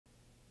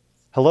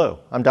Hello,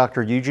 I'm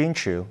Dr. Eugene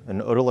Chio,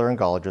 an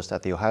otolaryngologist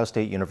at The Ohio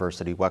State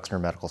University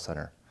Wexner Medical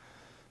Center.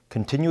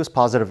 Continuous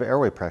positive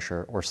airway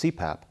pressure, or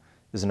CPAP,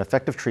 is an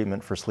effective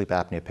treatment for sleep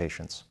apnea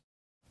patients.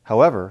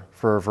 However,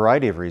 for a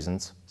variety of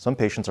reasons, some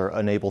patients are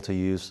unable to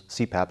use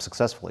CPAP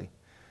successfully.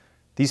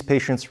 These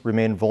patients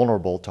remain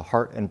vulnerable to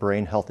heart and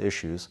brain health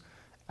issues,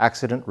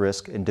 accident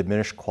risk, and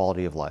diminished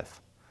quality of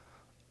life.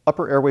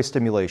 Upper airway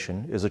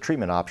stimulation is a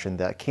treatment option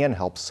that can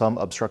help some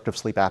obstructive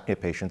sleep apnea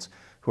patients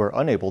who are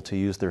unable to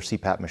use their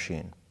CPAP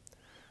machine.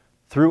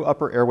 Through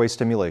upper airway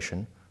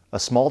stimulation, a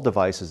small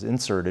device is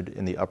inserted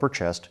in the upper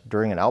chest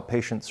during an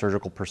outpatient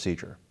surgical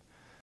procedure.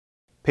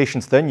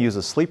 Patients then use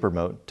a sleep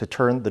remote to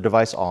turn the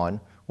device on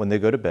when they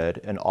go to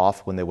bed and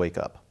off when they wake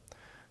up.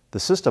 The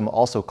system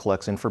also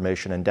collects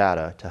information and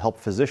data to help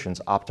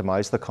physicians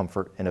optimize the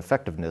comfort and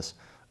effectiveness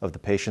of the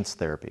patient's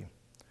therapy.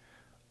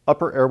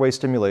 Upper airway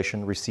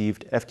stimulation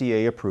received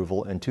FDA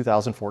approval in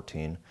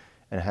 2014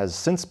 and has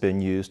since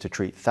been used to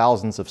treat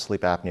thousands of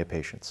sleep apnea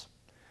patients.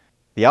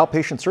 The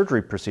outpatient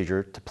surgery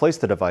procedure to place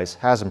the device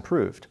has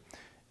improved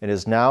and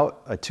is now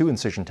a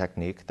 2-incision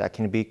technique that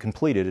can be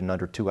completed in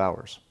under 2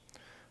 hours.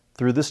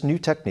 Through this new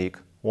technique,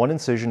 one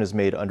incision is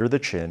made under the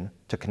chin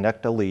to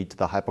connect a lead to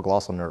the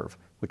hypoglossal nerve,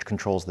 which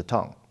controls the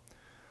tongue.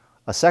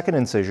 A second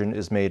incision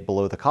is made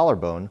below the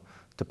collarbone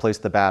to place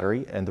the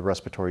battery and the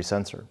respiratory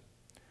sensor.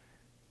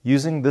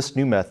 Using this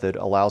new method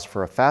allows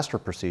for a faster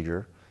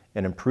procedure,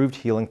 an improved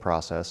healing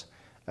process,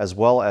 as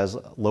well as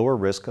lower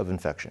risk of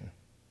infection.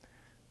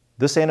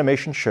 This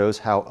animation shows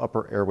how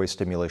upper airway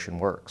stimulation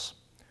works.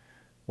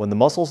 When the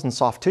muscles and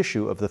soft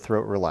tissue of the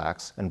throat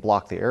relax and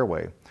block the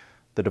airway,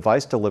 the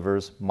device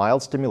delivers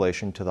mild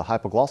stimulation to the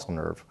hypoglossal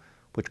nerve,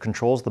 which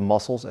controls the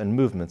muscles and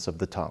movements of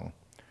the tongue.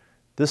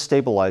 This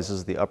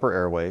stabilizes the upper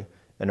airway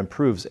and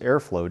improves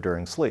airflow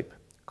during sleep,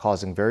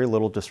 causing very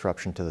little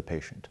disruption to the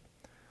patient.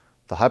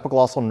 The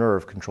hypoglossal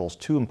nerve controls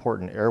 2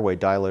 important airway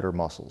dilator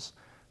muscles,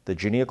 the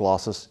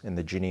genioglossus and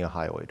the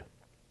geniohyoid.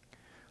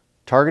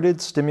 Targeted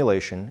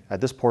stimulation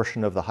at this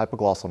portion of the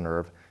hypoglossal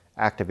nerve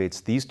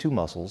activates these 2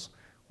 muscles,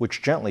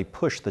 which gently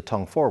push the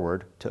tongue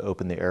forward to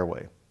open the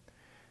airway.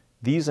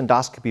 These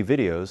endoscopy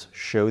videos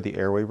show the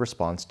airway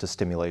response to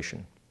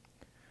stimulation.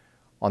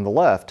 On the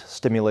left,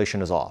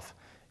 stimulation is off,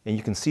 and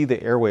you can see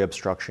the airway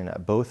obstruction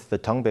at both the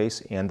tongue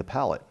base and the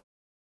palate.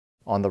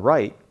 On the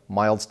right,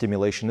 mild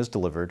stimulation is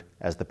delivered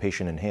as the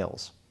patient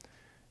inhales.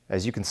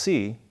 As you can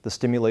see, the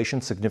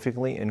stimulation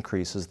significantly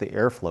increases the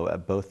airflow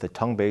at both the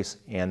tongue base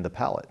and the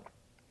palate.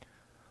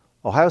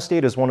 Ohio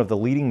State is one of the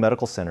leading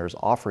medical centers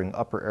offering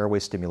upper airway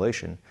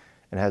stimulation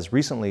and has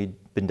recently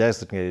been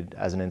designated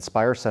as an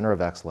Inspire Center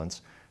of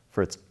Excellence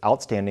for its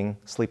outstanding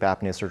sleep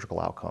apnea surgical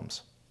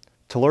outcomes.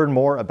 To learn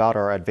more about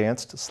our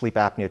advanced sleep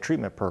apnea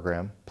treatment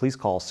program, please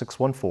call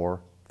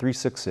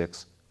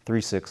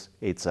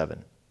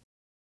 614-366-3687.